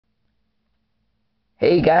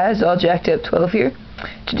Hey guys, all jacked up 12 here.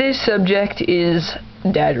 Today's subject is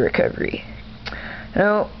data recovery.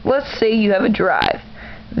 Now, let's say you have a drive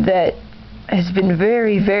that has been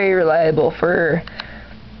very, very reliable for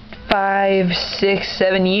 5, 6,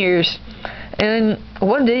 7 years, and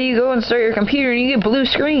one day you go and start your computer and you get blue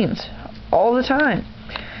screens all the time.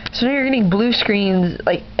 So now you're getting blue screens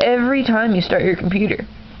like every time you start your computer,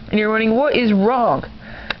 and you're wondering what is wrong.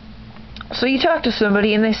 So you talk to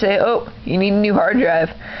somebody and they say, oh, you need a new hard drive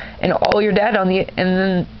and all your data and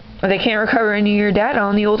then they can't recover any of your data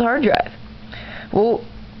on the old hard drive. Well,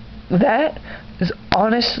 that is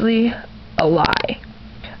honestly a lie.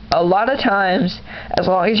 A lot of times, as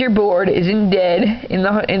long as your board isn't dead in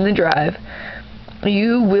the drive,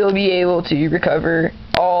 you will be able to recover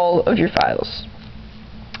all of your files.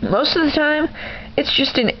 Most of the time, it's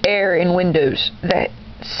just an error in Windows that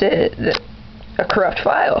says that a corrupt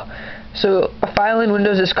file. So a file in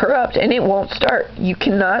Windows is corrupt and it won't start. You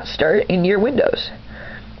cannot start in your Windows.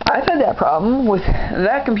 I've had that problem with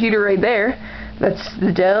that computer right there. That's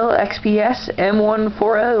the Dell XPS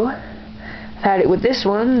M140. I've had it with this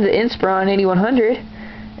one, the Inspiron 8100,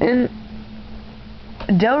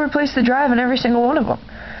 and Dell replaced the drive in every single one of them.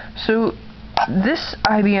 So this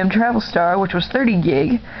IBM Travelstar, which was 30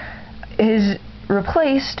 gig, is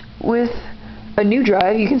replaced with a new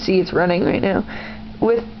drive. You can see it's running right now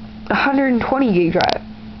with 120 gig drive,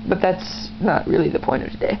 but that's not really the point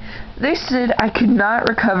of today. They said I could not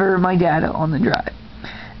recover my data on the drive,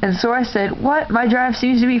 and so I said, what? My drive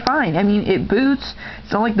seems to be fine. I mean, it boots.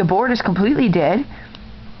 It's not like the board is completely dead.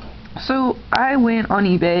 So I went on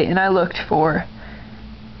eBay and I looked for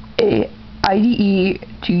a IDE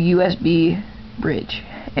to USB bridge,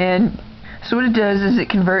 and so what it does is it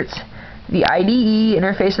converts the IDE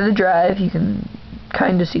interface of the drive. You can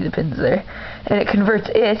kind of see the pins there, and it converts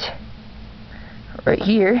it right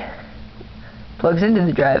here, plugs into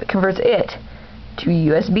the drive. It converts it to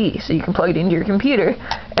USB, so you can plug it into your computer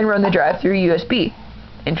and run the drive through USB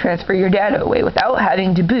and transfer your data away without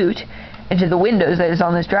having to boot into the Windows that is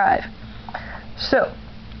on this drive. So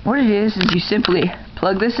what it is you simply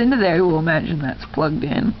plug this into there. We'll imagine that's plugged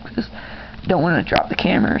in because I don't want to drop the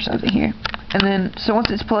camera or something here. And then, so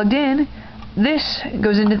once it's plugged in, this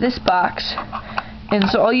goes into this box, and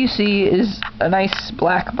so all you see is a nice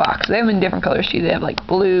black box. They have them in different colors too. They have like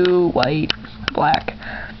blue, white, black.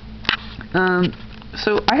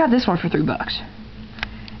 So I got this one for $3,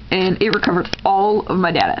 and it recovered all of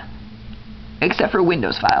my data except for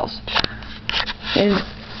Windows files. And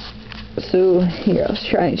so here, I'll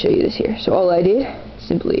try and show you this here. So all I did,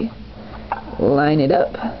 simply line it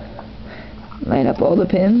up. Line up all the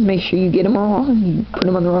pins, make sure you get them all. You put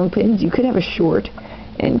them on the wrong pins, you could have a short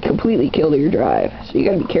and completely kill your drive, so you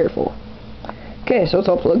gotta be careful. Okay, so it's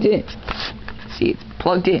all plugged in. See, it's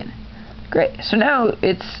plugged in. Great, so now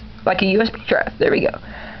it's like a USB drive. There we go.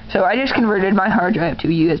 So I just converted my hard drive to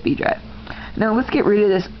a USB drive. Now let's get rid of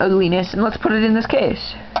this ugliness and let's put it in this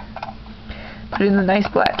case. Put it in the nice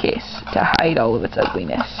black case to hide all of its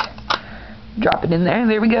ugliness. Drop it in there,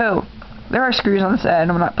 there we go. There are screws on the side.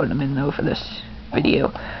 I'm not putting them in though for this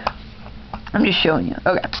video. I'm just showing you.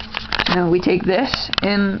 Okay. Now we take this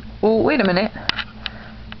and, oh, wait a minute.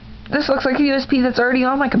 This looks like a USB that's already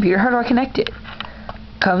on my computer. How do I connect it?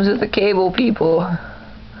 Comes with a cable, people.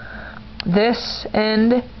 This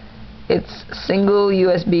end, it's single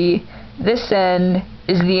USB. This end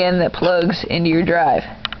is the end that plugs into your drive.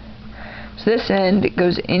 So this end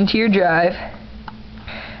goes into your drive,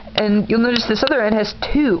 and you'll notice this other end has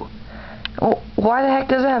two. Well, why the heck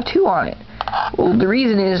does it have two on it? Well, the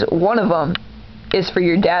reason is one of them is for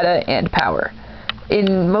your data and power.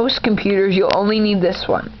 In most computers, you'll only need this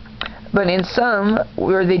one. But in some,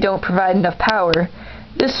 where they don't provide enough power,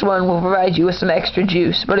 this one will provide you with some extra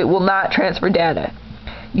juice, but it will not transfer data.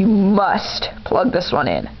 You must plug this one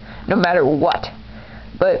in, no matter what.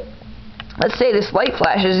 But let's say this light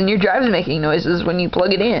flashes and your drive is making noises when you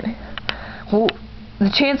plug it in. Well,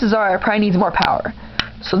 the chances are it probably needs more power.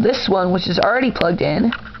 So this one, which is already plugged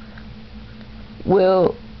in,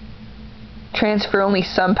 will transfer only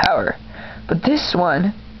some power. But this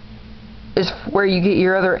one is where you get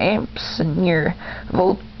your other amps and your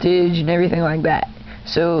voltage and everything like that.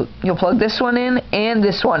 So you'll plug this one in and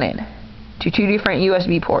this one in to two different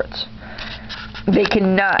USB ports. They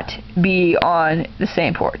cannot be on the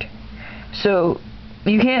same port. So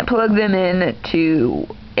you can't plug them in to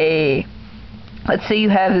a, let's say you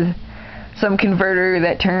have some converter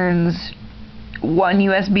that turns one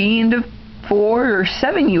USB into 4 or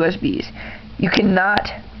 7 USBs. You cannot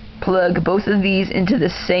plug both of these into the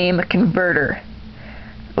same converter.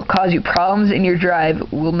 It will cause you problems and your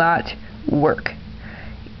drive will not work.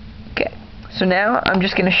 Okay, So now I'm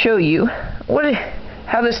just going to show you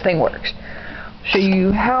how this thing works. Show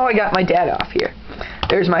you how I got my data off here.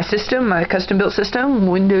 There's my system, my custom built system,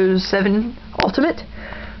 Windows 7 Ultimate.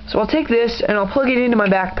 So I'll take this and I'll plug it into my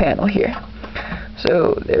back panel here.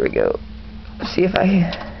 So there we go. Let's see if I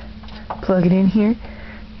can plug it in here.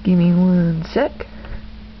 Give me 1 sec.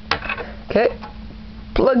 Okay,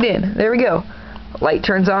 plugged in. There we go. Light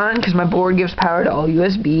turns on because my board gives power to all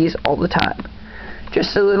USBs all the time.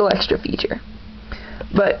 Just a little extra feature.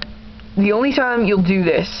 But the only time you'll do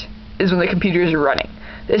this is when the computer is running.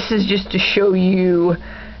 This is just to show you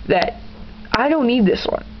that I don't need this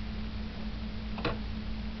one,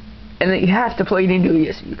 and that you have to plug it into a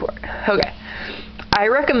USB port. Okay, I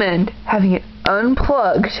recommend having it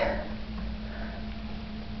unplugged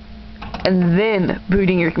and then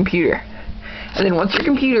booting your computer. And then once your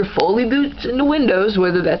computer fully boots into Windows,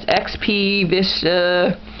 whether that's XP,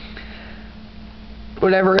 Vista,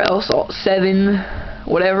 whatever else, 7,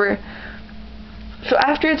 whatever. So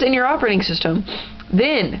after it's in your operating system,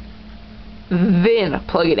 then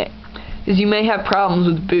plug it in. Because you may have problems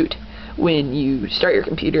with boot when you start your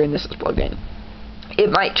computer and this is plugged in. It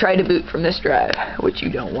might try to boot from this drive, which you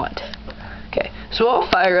don't want. Okay, so I'll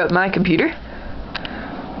fire up my computer.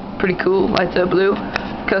 Pretty cool, lights up blue,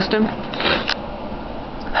 custom.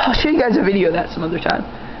 I'll show you guys a video of that some other time.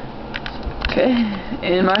 Okay,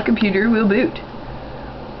 and my computer will boot.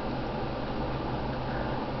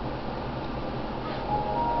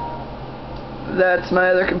 That's my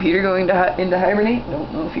other computer going into hibernate.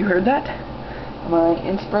 Don't know if you heard that. My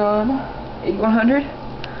Inspiron 8100.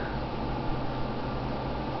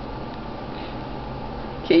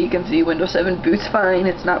 Okay, you can see Windows 7 boots fine.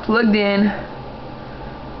 It's not plugged in.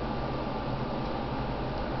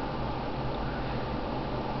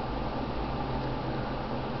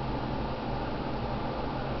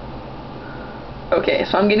 Okay,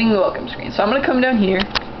 so I'm getting the welcome screen. So I'm going to come down here.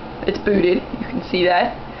 It's booted. You can see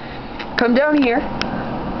that. Come down here,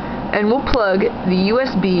 and we'll plug the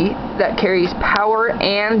USB that carries power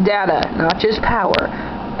and data. Not just power.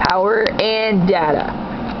 Power and data.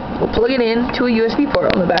 We'll plug it in to a USB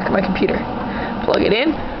port on the back of my computer. Plug it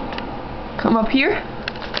in. Come up here.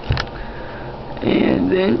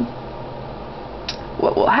 And then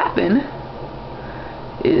what will happen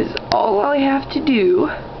is all I have to do.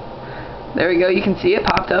 There we go, you can see it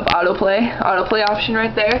popped up, autoplay option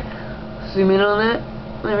right there. Zoom in on it.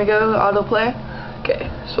 There we go, autoplay. Okay,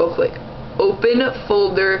 so I'll click open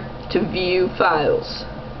folder to view files.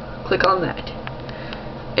 Click on that.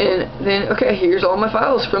 And then, okay, here's all my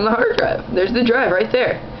files from the hard drive. There's the drive right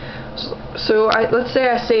there. So let's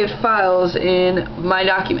say I saved files in my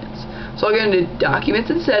documents. So I'll go into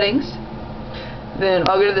documents and settings. Then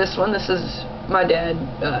I'll go to this one. This is my dad.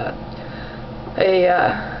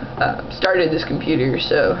 Started this computer,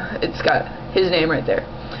 so it's got his name right there.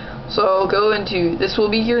 So I'll go into, this will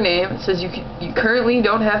be your name. It says you currently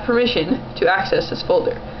don't have permission to access this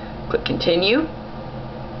folder. Click continue.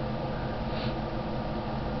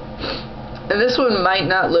 And this one might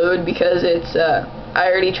not load because it's I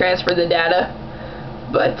already transferred the data,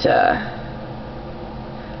 but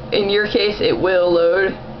in your case it will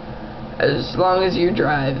load as long as your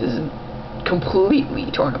drive isn't completely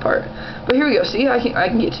torn apart. But here we go. See, I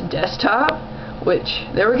can get to desktop, which,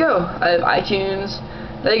 there we go. I have iTunes.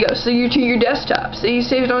 There you go. So you're to your desktop. So you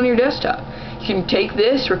saved on your desktop. You can take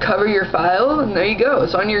this, recover your file, and there you go.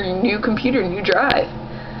 It's on your new computer, new drive.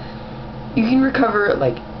 You can recover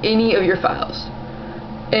like any of your files.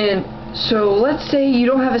 And so let's say you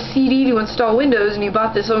don't have a CD to install Windows and you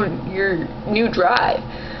bought this on your new drive.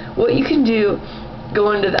 What you can do,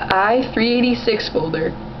 go into the i386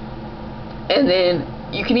 folder, and then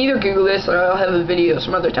you can either Google this or I'll have a video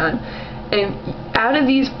some other time. And out of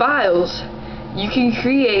these files, you can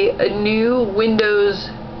create a new Windows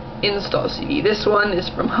install CD. This one is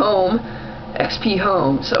from Home, XP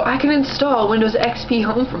Home. So I can install Windows XP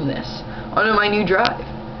Home from this onto my new drive.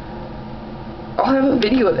 I'll have a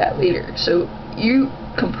video of that later. So you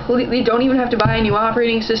completely don't even have to buy a new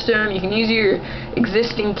operating system. You can use your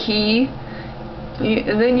existing key,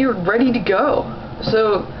 and then you're ready to go.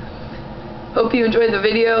 So hope you enjoyed the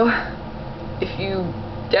video. If you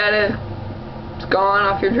data is gone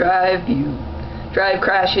off your drive, drive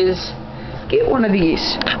crashes, get one of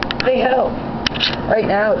these. They help. Right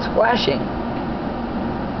now it's flashing.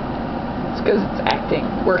 It's because it's acting,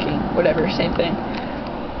 working, whatever, same thing.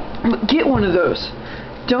 But get one of those.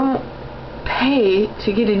 Don't pay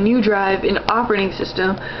to get a new drive in operating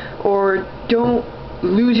system, or don't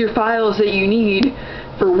lose your files that you need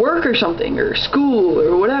for work or something, or school,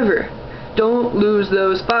 or whatever. Don't lose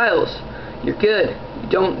those files. You're good. You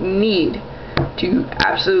don't need to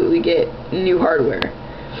absolutely get new hardware.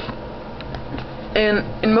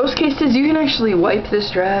 And in most cases, you can actually wipe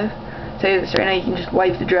this drive. I'll tell you this right now, you can just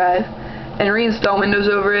wipe the drive and reinstall Windows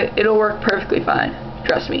over it. It'll work perfectly fine.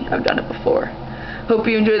 Trust me, I've done it before. Hope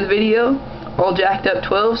you enjoyed the video. All Jacked Up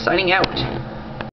 12 signing out.